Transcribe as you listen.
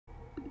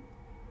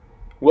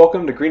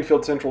Welcome to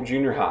Greenfield Central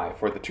Junior High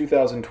for the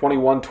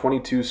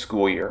 2021-22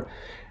 school year.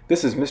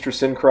 This is Mr.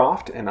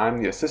 Sincroft, and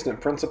I'm the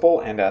Assistant Principal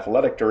and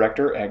Athletic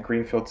Director at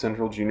Greenfield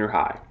Central Junior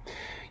High.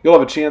 You'll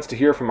have a chance to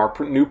hear from our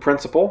new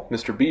principal,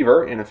 Mr.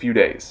 Beaver, in a few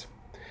days.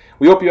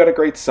 We hope you had a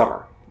great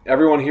summer.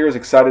 Everyone here is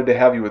excited to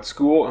have you at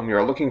school, and we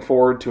are looking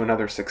forward to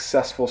another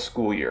successful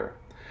school year.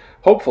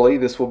 Hopefully,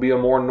 this will be a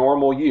more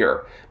normal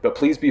year, but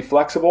please be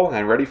flexible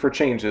and ready for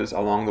changes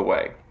along the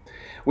way.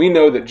 We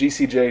know that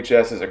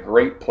GCJHS is a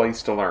great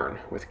place to learn,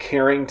 with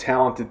caring,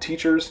 talented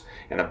teachers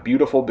and a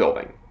beautiful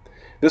building.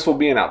 This will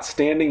be an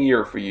outstanding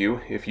year for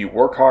you if you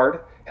work hard,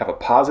 have a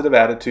positive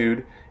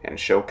attitude, and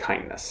show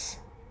kindness.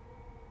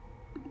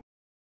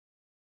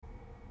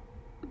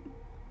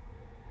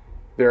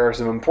 There are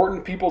some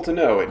important people to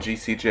know at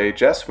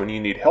GCJHS when you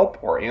need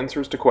help or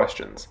answers to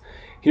questions.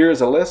 Here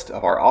is a list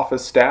of our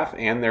office staff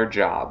and their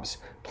jobs.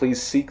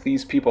 Please seek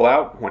these people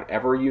out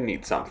whenever you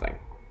need something.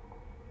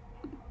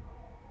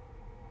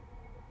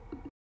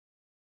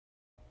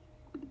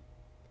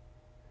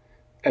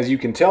 As you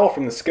can tell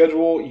from the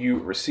schedule you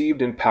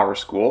received in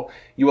PowerSchool,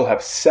 you will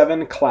have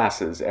 7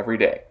 classes every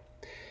day.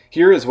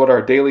 Here is what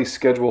our daily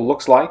schedule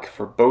looks like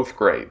for both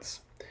grades.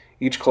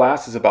 Each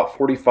class is about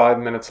 45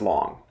 minutes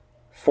long.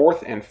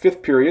 4th and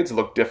 5th periods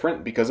look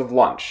different because of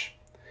lunch.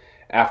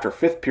 After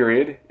 5th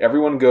period,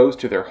 everyone goes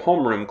to their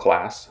homeroom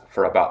class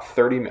for about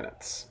 30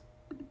 minutes.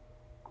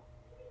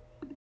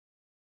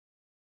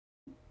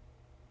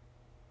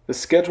 The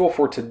schedule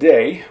for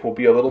today will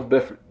be a little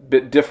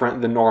bit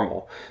different than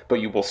normal, but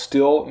you will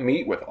still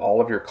meet with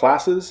all of your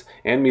classes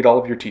and meet all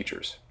of your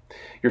teachers.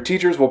 Your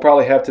teachers will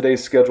probably have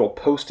today's schedule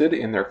posted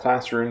in their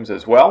classrooms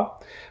as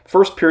well.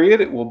 First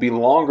period will be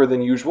longer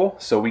than usual,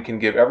 so we can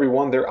give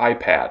everyone their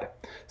iPad.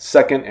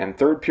 Second and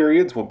third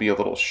periods will be a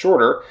little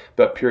shorter,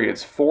 but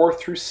periods 4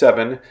 through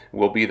 7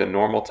 will be the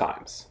normal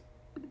times.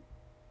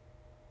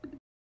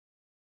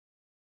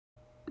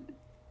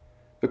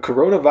 The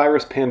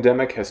coronavirus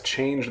pandemic has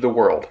changed the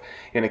world,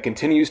 and it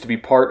continues to be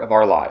part of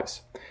our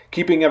lives.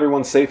 Keeping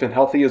everyone safe and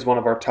healthy is one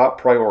of our top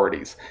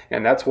priorities,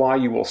 and that's why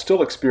you will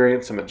still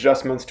experience some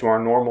adjustments to our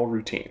normal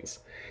routines.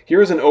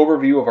 Here is an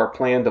overview of our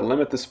plan to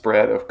limit the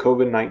spread of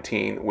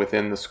COVID-19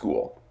 within the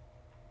school.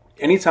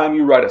 Anytime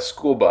you ride a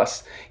school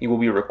bus, you will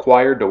be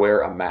required to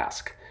wear a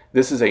mask.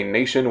 This is a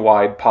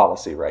nationwide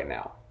policy right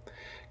now.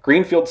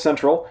 Greenfield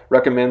Central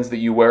recommends that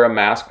you wear a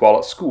mask while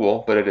at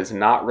school, but it is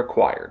not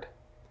required.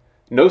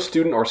 No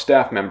student or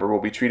staff member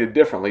will be treated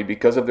differently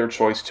because of their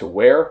choice to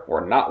wear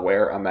or not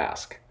wear a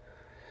mask.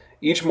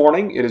 Each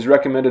morning, it is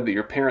recommended that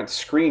your parents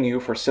screen you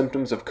for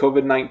symptoms of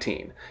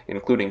COVID-19,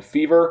 including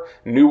fever,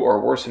 new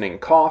or worsening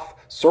cough,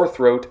 sore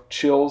throat,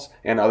 chills,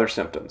 and other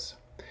symptoms.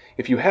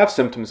 If you have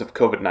symptoms of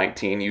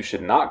COVID-19, you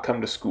should not come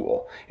to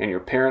school, and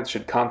your parents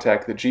should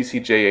contact the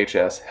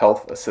GCJHS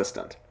health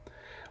assistant.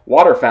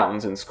 Water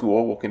fountains in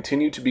school will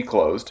continue to be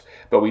closed,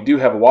 but we do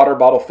have water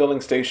bottle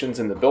filling stations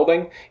in the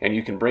building, and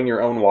you can bring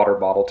your own water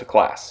bottle to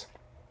class.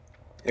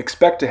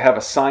 Expect to have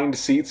assigned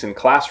seats in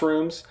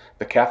classrooms,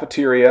 the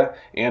cafeteria,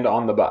 and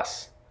on the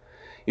bus.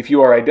 If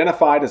you are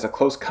identified as a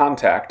close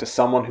contact to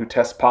someone who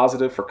tests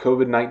positive for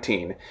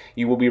COVID-19,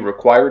 you will be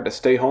required to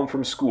stay home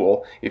from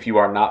school if you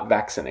are not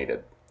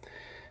vaccinated.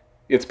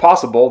 It's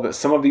possible that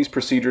some of these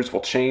procedures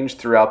will change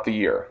throughout the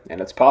year,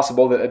 and it's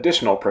possible that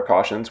additional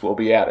precautions will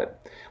be added.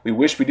 We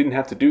wish we didn't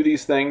have to do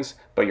these things,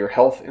 but your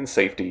health and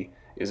safety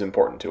is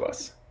important to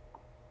us.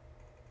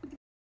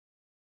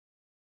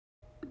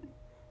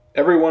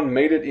 Everyone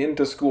made it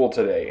into school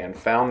today and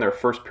found their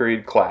first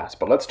period class,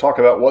 but let's talk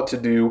about what to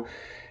do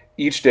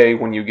each day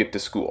when you get to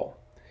school.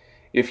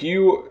 If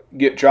you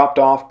get dropped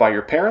off by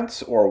your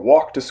parents or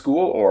walk to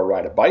school or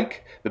ride a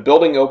bike, the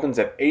building opens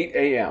at 8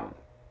 a.m.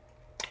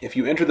 If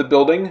you enter the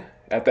building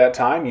at that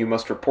time, you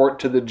must report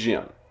to the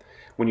gym.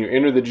 When you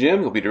enter the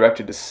gym, you'll be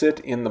directed to sit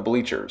in the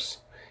bleachers.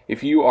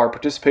 If you are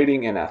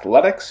participating in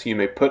athletics, you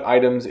may put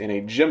items in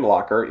a gym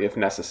locker if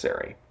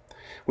necessary.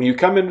 When you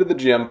come into the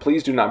gym,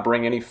 please do not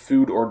bring any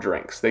food or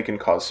drinks. They can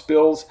cause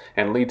spills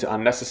and lead to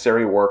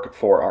unnecessary work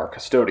for our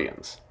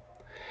custodians.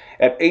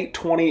 At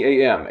 8:20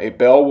 a.m., a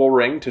bell will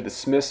ring to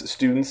dismiss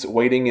students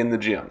waiting in the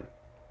gym.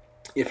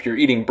 If you're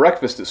eating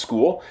breakfast at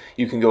school,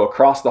 you can go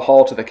across the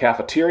hall to the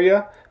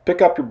cafeteria,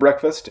 pick up your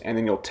breakfast, and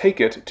then you'll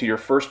take it to your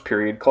first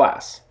period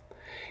class.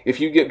 If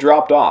you get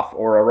dropped off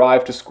or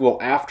arrive to school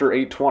after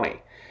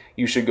 8:20,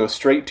 you should go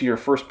straight to your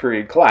first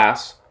period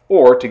class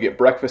or to get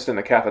breakfast in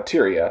the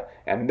cafeteria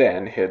and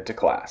then head to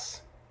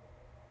class.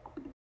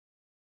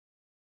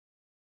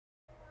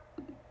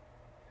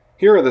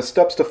 Here are the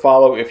steps to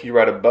follow if you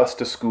ride a bus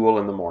to school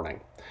in the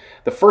morning.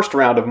 The first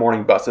round of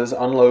morning buses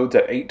unloads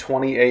at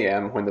 8:20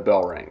 a.m. when the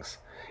bell rings.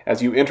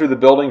 As you enter the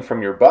building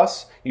from your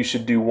bus, you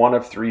should do one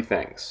of 3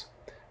 things.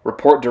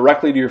 Report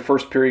directly to your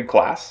first period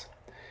class.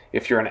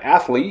 If you're an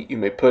athlete, you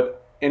may put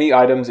any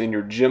items in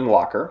your gym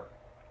locker.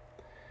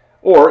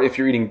 Or if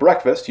you're eating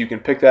breakfast, you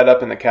can pick that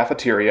up in the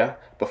cafeteria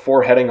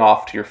before heading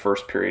off to your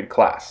first period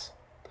class.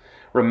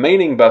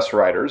 Remaining bus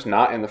riders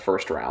not in the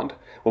first round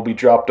will be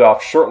dropped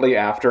off shortly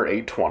after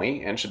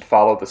 8:20 and should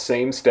follow the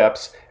same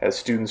steps as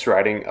students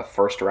riding a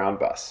first-round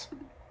bus.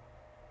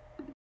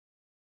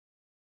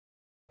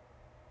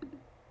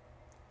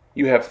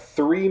 You have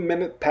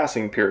 3-minute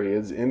passing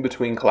periods in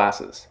between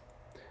classes.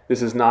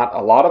 This is not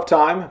a lot of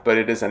time, but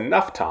it is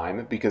enough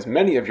time because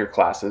many of your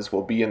classes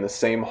will be in the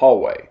same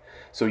hallway,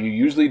 so you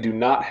usually do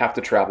not have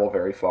to travel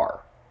very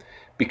far.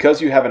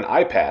 Because you have an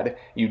iPad,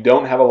 you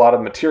don't have a lot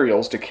of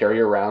materials to carry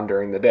around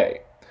during the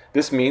day.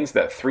 This means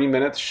that 3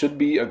 minutes should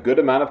be a good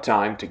amount of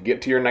time to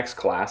get to your next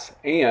class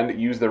and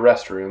use the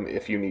restroom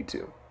if you need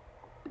to.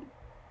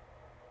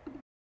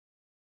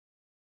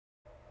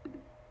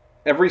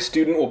 Every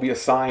student will be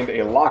assigned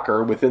a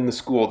locker within the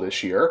school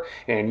this year,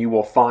 and you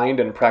will find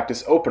and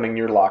practice opening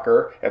your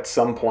locker at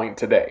some point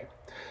today.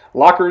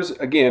 Lockers,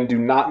 again, do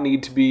not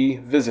need to be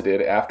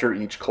visited after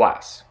each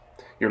class.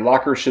 Your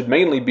locker should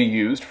mainly be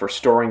used for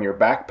storing your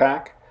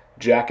backpack,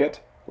 jacket,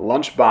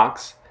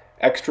 lunchbox,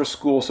 extra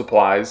school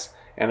supplies,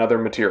 and other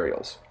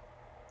materials.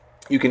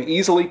 You can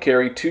easily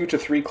carry 2 to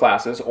 3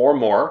 classes or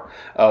more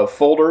of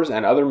folders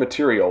and other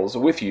materials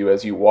with you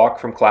as you walk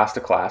from class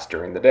to class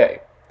during the day.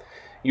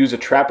 Use a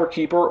trapper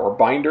keeper or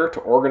binder to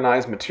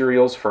organize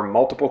materials for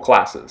multiple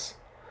classes.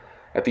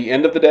 At the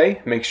end of the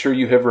day, make sure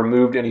you have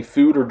removed any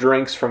food or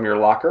drinks from your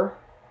locker.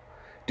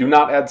 Do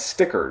not add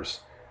stickers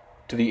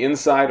to the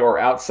inside or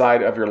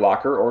outside of your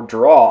locker or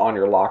draw on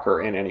your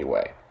locker in any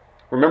way.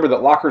 Remember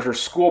that lockers are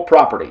school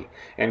property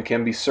and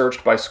can be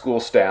searched by school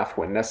staff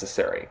when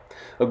necessary.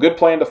 A good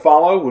plan to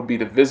follow would be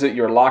to visit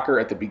your locker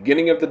at the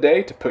beginning of the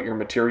day to put your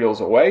materials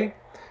away,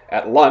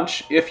 at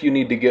lunch if you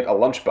need to get a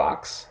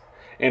lunchbox,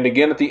 and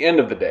again at the end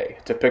of the day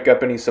to pick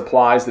up any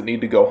supplies that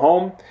need to go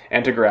home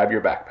and to grab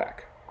your backpack.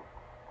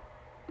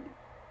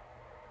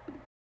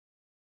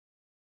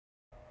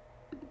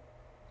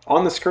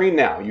 On the screen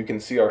now, you can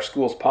see our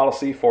school's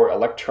policy for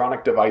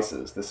electronic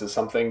devices. This is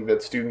something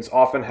that students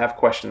often have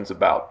questions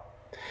about.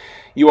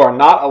 You are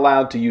not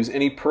allowed to use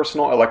any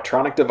personal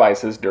electronic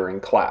devices during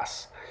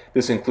class.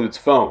 This includes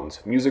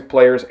phones, music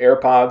players,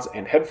 AirPods,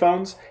 and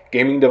headphones,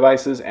 gaming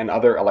devices, and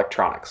other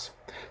electronics.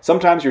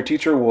 Sometimes your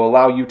teacher will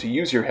allow you to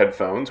use your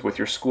headphones with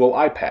your school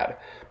iPad,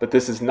 but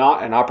this is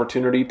not an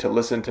opportunity to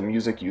listen to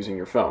music using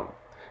your phone.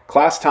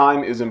 Class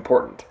time is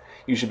important.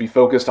 You should be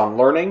focused on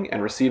learning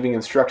and receiving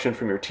instruction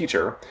from your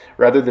teacher,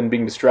 rather than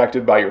being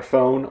distracted by your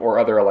phone or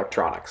other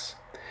electronics.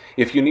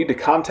 If you need to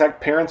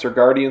contact parents or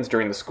guardians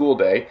during the school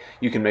day,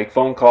 you can make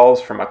phone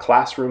calls from a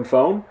classroom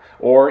phone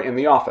or in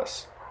the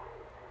office.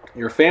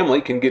 Your family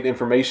can get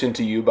information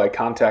to you by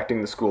contacting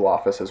the school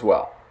office as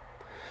well.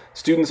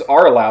 Students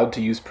are allowed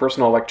to use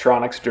personal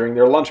electronics during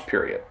their lunch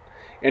period.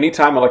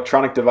 Anytime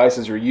electronic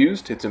devices are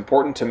used, it's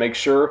important to make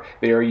sure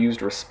they are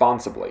used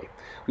responsibly.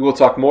 We will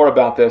talk more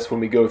about this when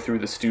we go through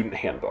the student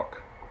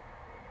handbook.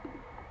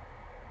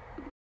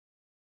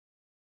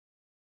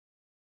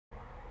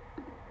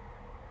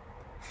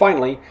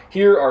 Finally,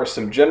 here are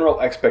some general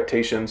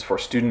expectations for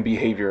student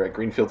behavior at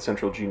Greenfield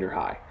Central Junior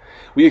High.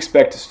 We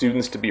expect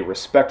students to be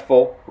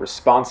respectful,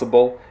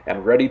 responsible,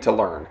 and ready to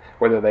learn,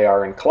 whether they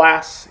are in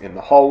class, in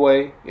the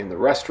hallway, in the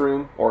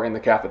restroom, or in the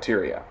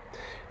cafeteria.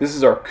 This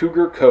is our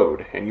Cougar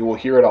Code, and you will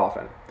hear it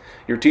often.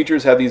 Your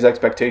teachers have these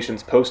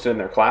expectations posted in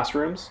their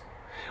classrooms.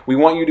 We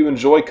want you to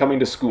enjoy coming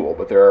to school,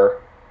 but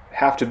there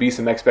have to be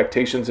some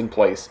expectations in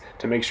place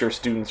to make sure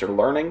students are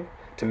learning,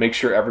 to make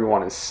sure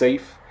everyone is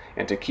safe,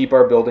 and to keep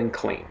our building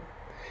clean.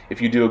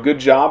 If you do a good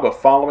job of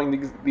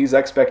following these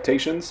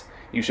expectations,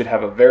 you should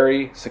have a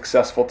very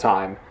successful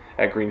time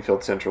at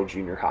Greenfield Central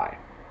Junior High.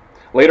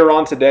 Later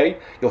on today,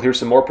 you'll hear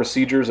some more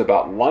procedures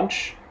about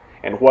lunch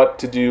and what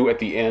to do at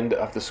the end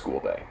of the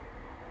school day.